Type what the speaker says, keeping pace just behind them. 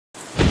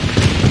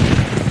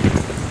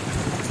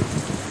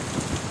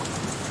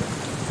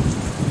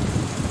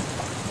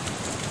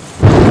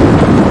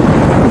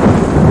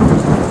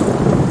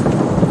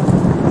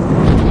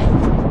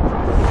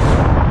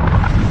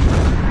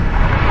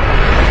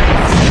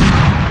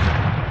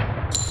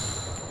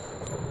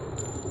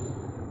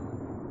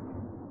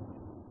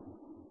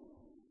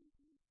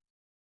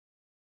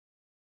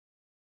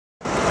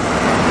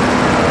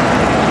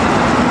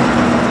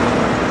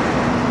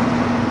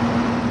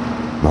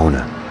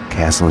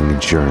bustling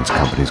insurance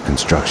company's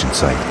construction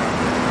site.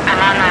 I'm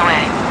on my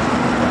way.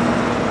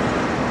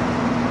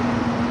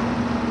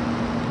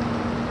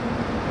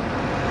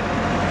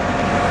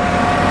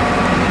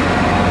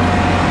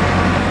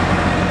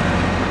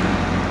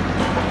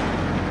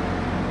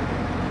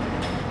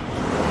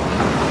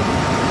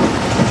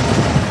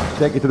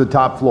 Take it to the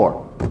top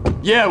floor.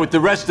 Yeah, with the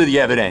rest of the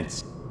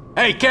evidence.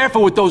 Hey,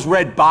 careful with those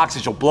red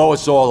boxes, you'll blow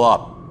us all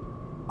up.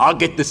 I'll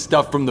get the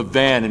stuff from the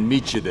van and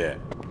meet you there.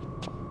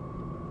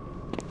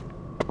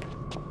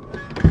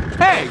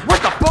 Hey,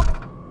 what the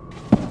fuck?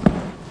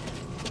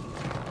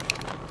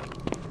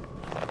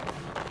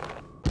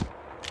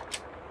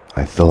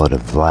 I thought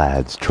of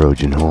Vlad's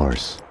Trojan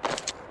horse.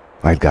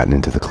 I'd gotten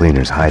into the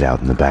cleaner's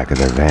hideout in the back of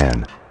their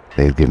van.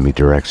 They'd give me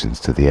directions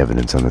to the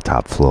evidence on the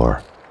top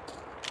floor.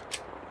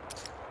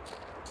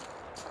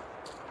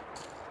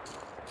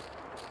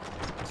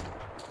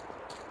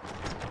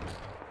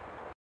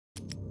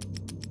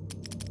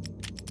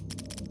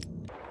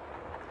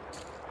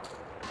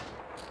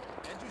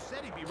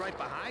 Right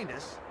behind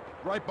us.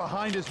 Right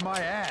behind is my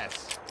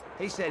ass.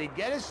 He said he'd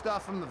get his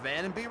stuff from the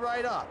van and be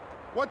right up.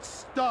 What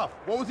stuff?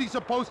 What was he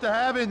supposed to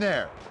have in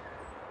there?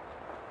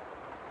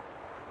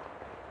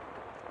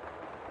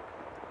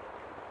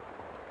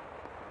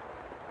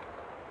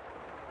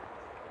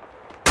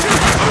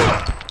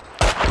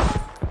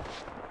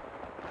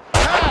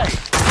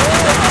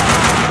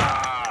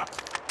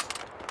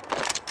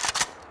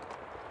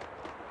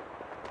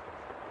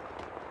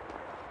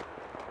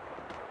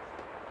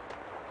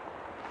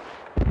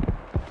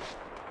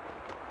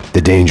 The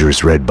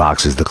dangerous red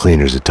boxes the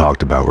cleaners had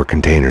talked about were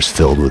containers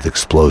filled with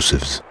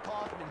explosives.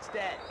 Kaufman's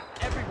dead.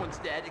 Everyone's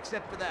dead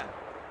except for them.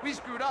 We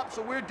screwed up,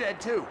 so we're dead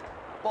too.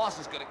 Boss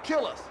is gonna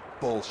kill us.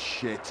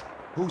 Bullshit.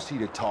 Who's he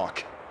to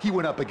talk? He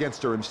went up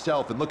against her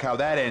himself, and look how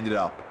that ended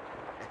up.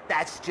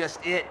 That's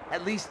just it.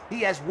 At least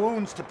he has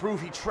wounds to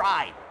prove he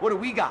tried. What do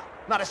we got?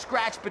 Not a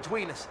scratch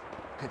between us.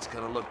 It's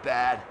gonna look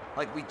bad,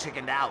 like we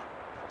chickened out.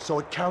 So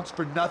it counts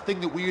for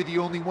nothing that we are the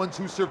only ones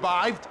who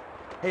survived?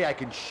 Hey, I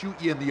can shoot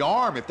you in the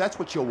arm if that's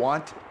what you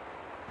want.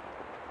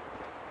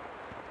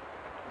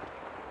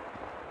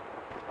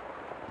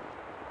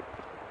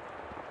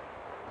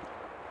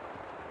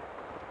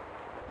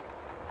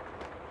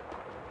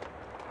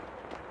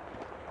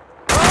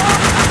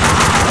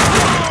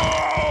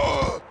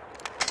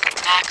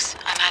 Max,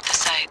 I'm at the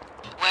site.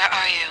 Where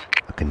are you?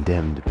 A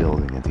condemned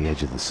building at the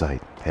edge of the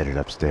site, headed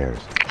upstairs.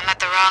 I'm at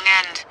the wrong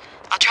end.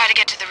 I'll try to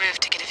get to the roof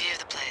to get a view of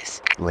the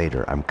place.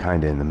 Later, I'm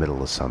kinda in the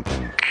middle of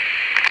something.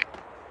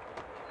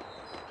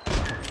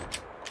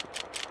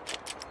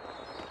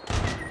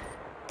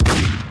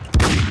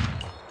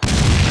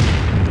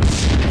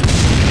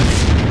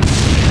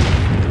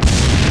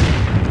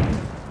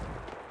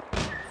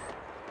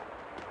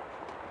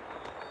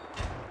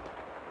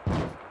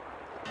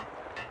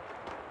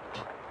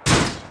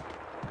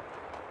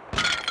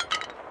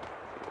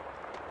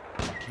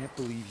 I can't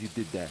believe you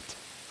did that.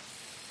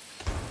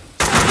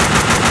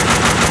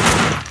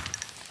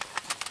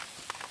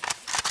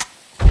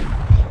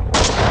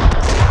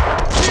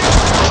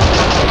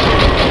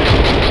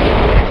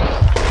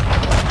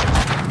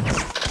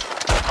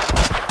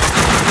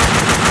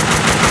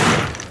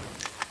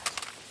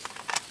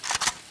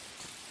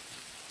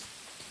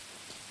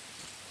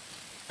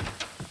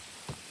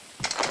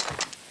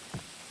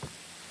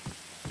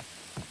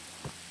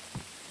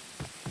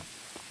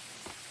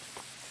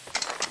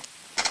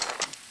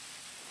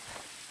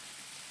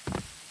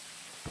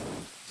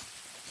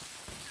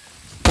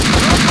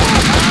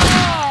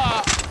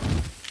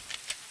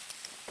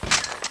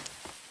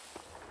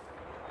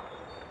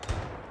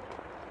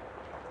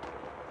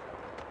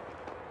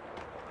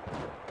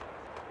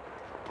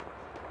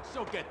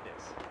 So get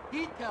this.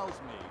 He tells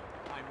me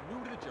I'm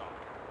new to the job.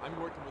 I'm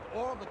working with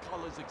all the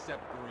colors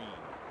except green.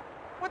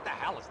 What the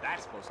hell is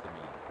that supposed to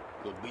mean?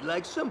 Could be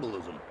like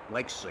symbolism,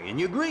 like saying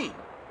you're green.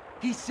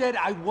 He said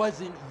I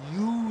wasn't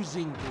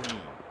using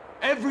green.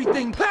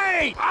 Everything...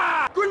 Hey!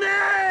 Ah!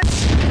 Grenade!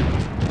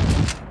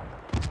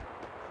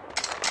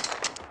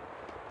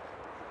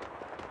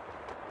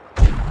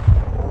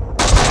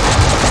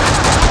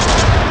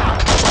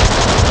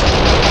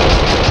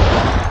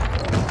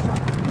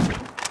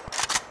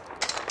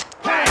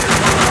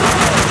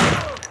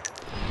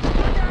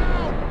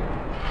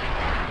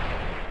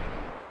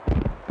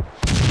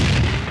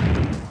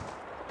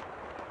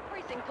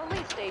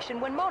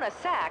 When Mona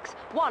Sachs,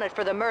 wanted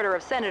for the murder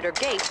of Senator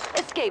Gates,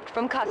 escaped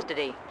from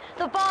custody.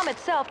 The bomb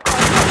itself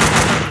caused no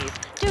casualties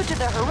due to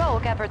the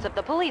heroic efforts of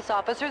the police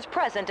officers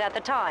present at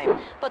the time,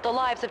 but the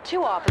lives of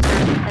 2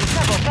 officers and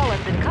several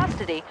felons in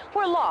custody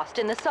were lost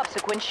in the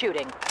subsequent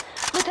shooting.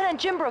 Lieutenant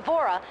Jim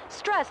Bravura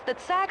stressed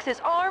that Sachs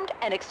is armed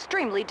and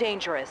extremely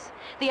dangerous.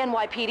 The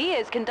NYPD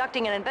is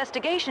conducting an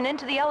investigation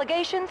into the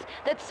allegations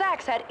that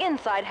Sachs had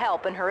inside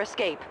help in her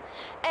escape.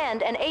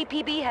 And an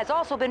APB has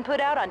also been put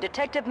out on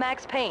Detective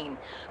Max Payne,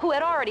 who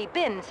had already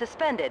been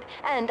suspended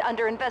and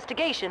under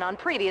investigation on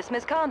previous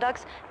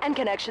misconducts and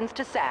connections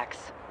to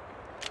Sachs.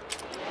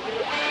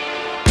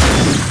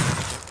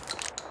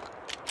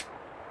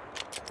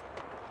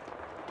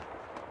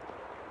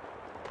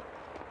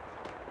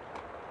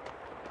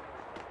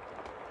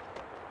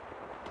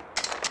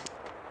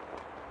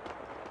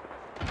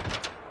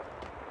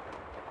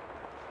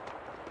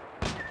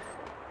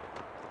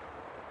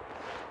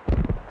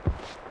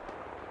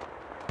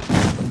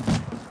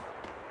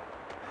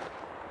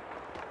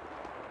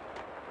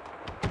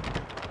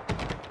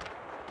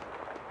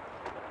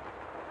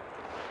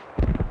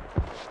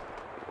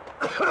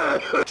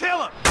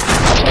 Kill him!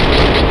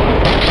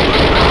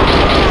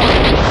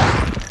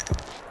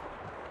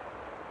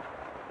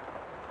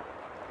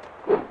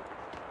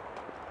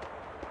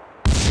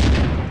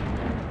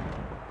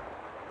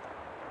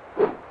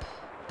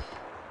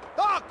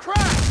 Oh,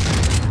 crap!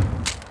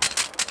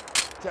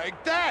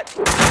 Take that!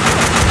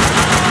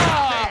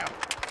 Damn!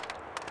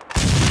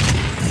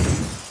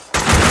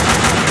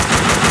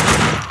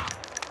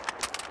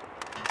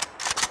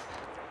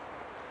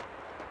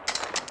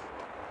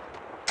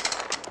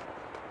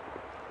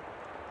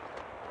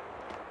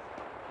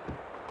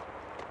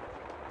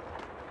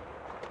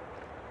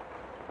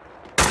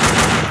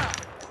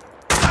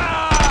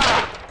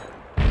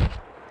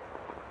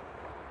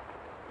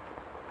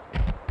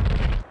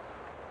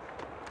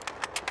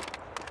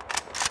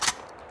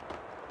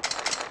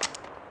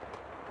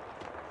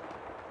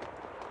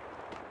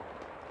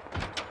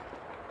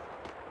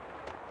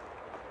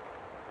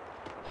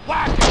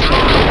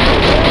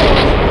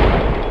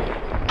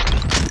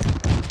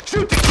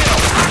 Shoot to kill!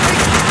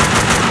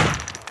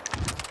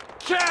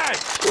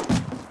 Catch!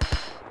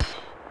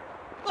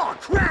 Oh,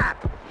 crap!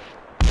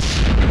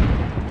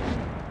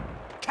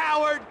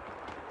 Coward!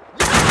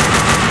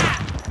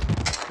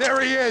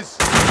 There he is!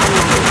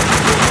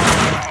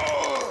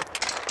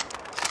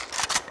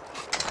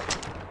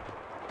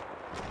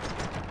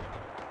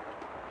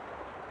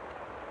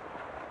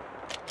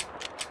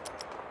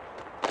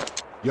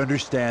 You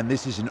understand,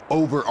 this is an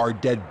over our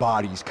dead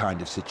bodies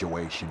kind of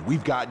situation.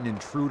 We've got an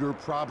intruder,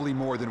 probably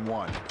more than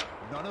one.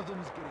 None of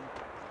them's getting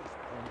to this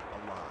point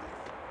alive.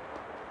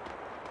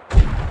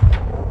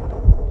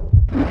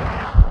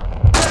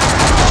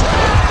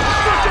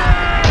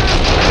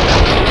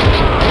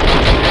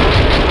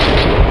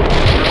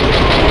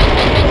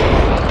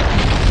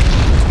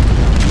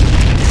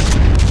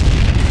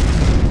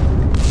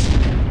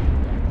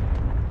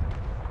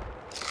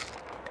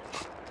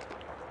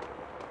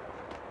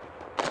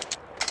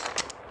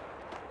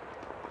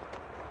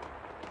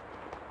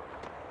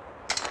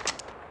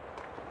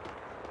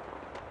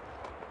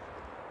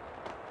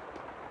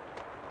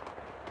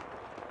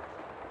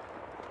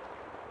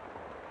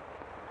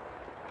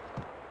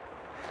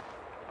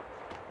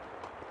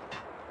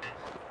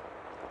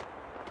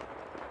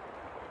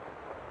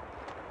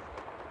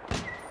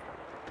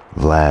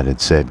 Vlad had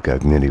said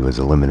Gugnitti was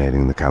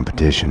eliminating the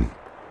competition.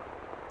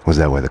 Was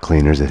that why the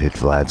cleaners had hit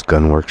Vlad's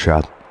gun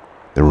workshop?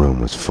 The room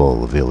was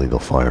full of illegal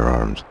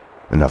firearms,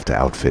 enough to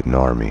outfit an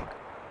army.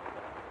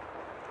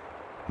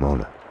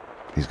 Mona,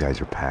 these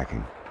guys are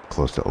packing,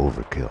 close to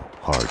overkill,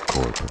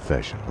 hardcore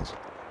professionals.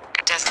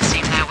 Doesn't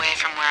seem that way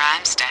from where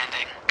I'm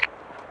standing.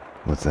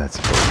 What's that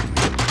supposed to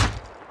mean?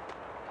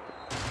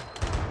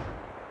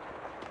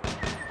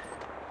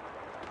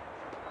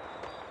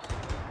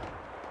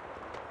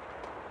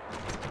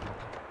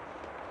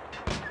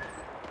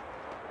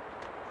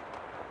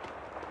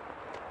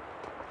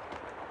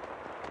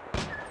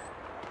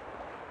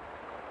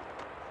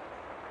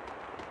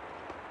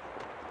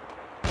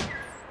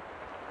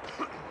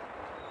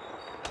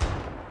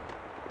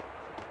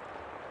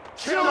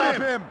 Kill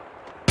him!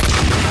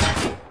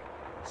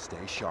 Stay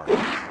sharp.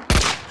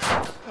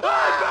 I'm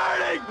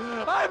burning!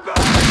 I'm burning!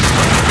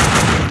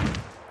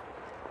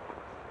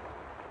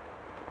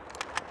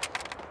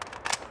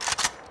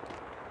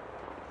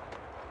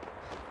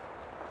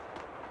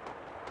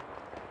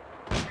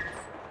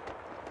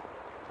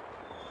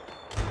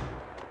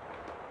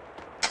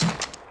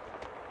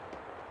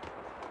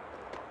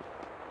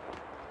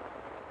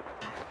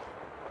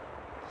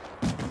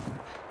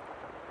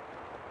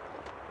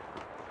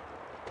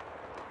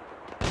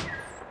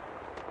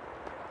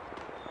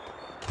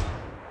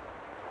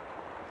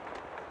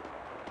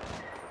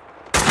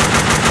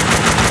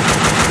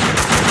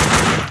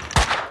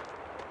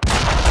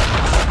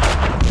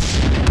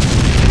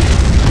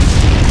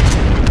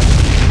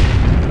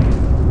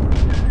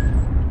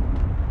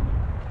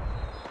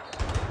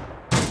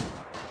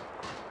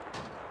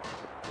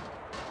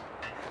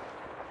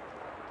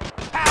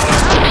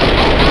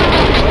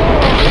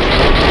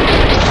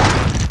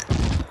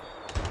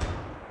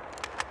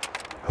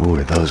 Who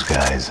are those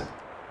guys?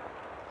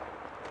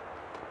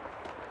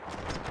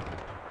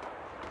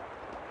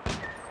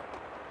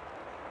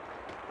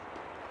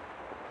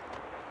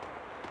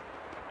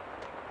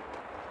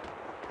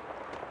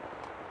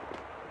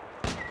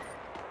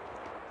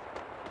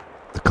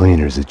 The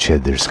cleaners had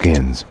shed their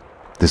skins.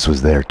 This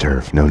was their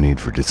turf, no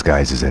need for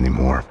disguises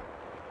anymore.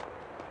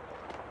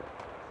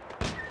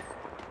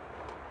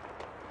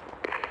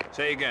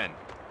 Say again.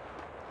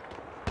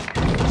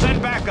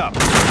 Send back up.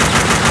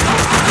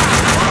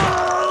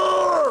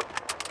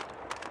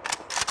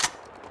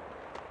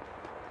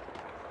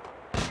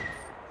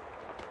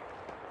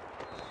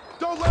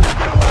 Don't let him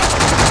get away!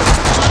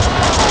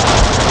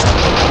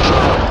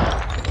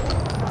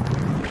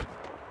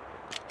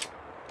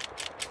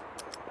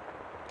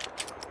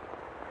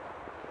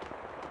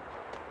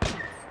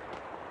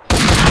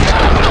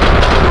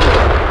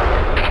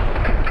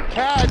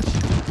 Catch!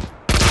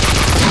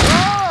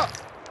 Ah!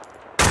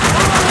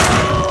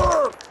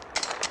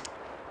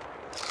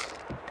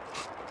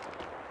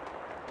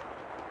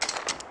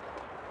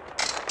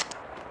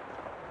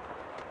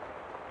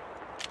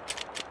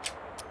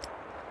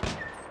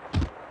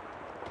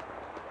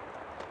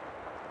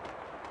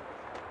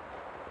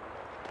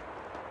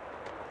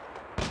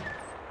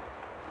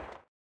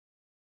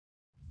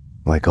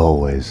 Like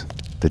always,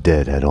 the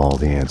dead had all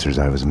the answers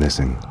I was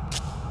missing.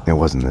 It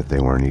wasn't that they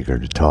weren't eager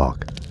to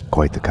talk.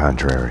 Quite the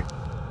contrary.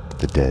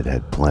 The dead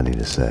had plenty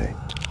to say.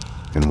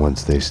 And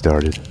once they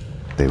started,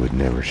 they would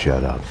never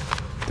shut up.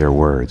 Their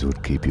words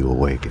would keep you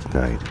awake at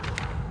night.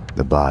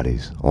 The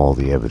bodies, all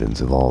the evidence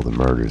of all the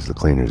murders the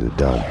cleaners had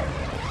done.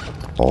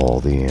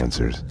 All the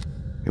answers.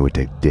 It would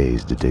take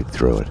days to dig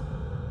through it.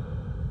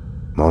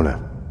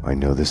 Mona, I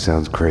know this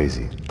sounds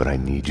crazy, but I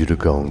need you to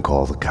go and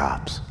call the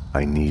cops.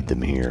 I need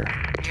them here.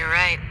 You're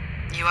right.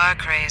 You are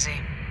crazy.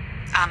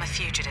 I'm a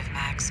fugitive,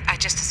 Max. I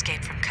just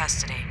escaped from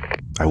custody.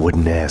 I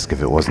wouldn't ask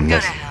if it wasn't Go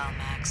to necessary. hell,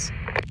 Max.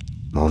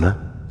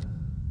 Mona?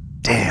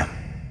 Damn.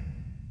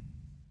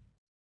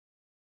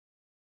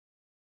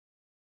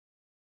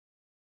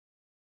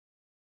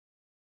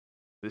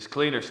 This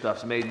cleaner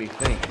stuff's made me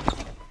think.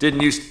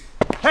 Didn't you...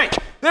 Hey!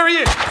 There he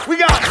is! We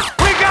got him!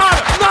 We got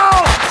him!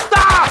 No!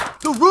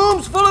 Stop! The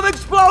room's full of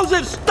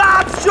explosives!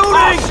 Stop shooting!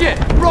 Oh, shit!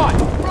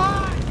 Run!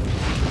 Run!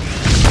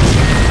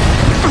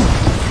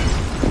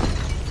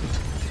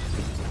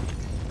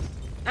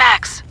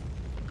 Max,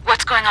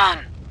 what's going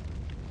on?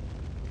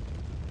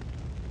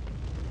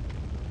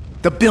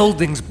 The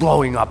building's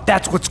blowing up.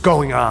 That's what's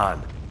going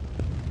on.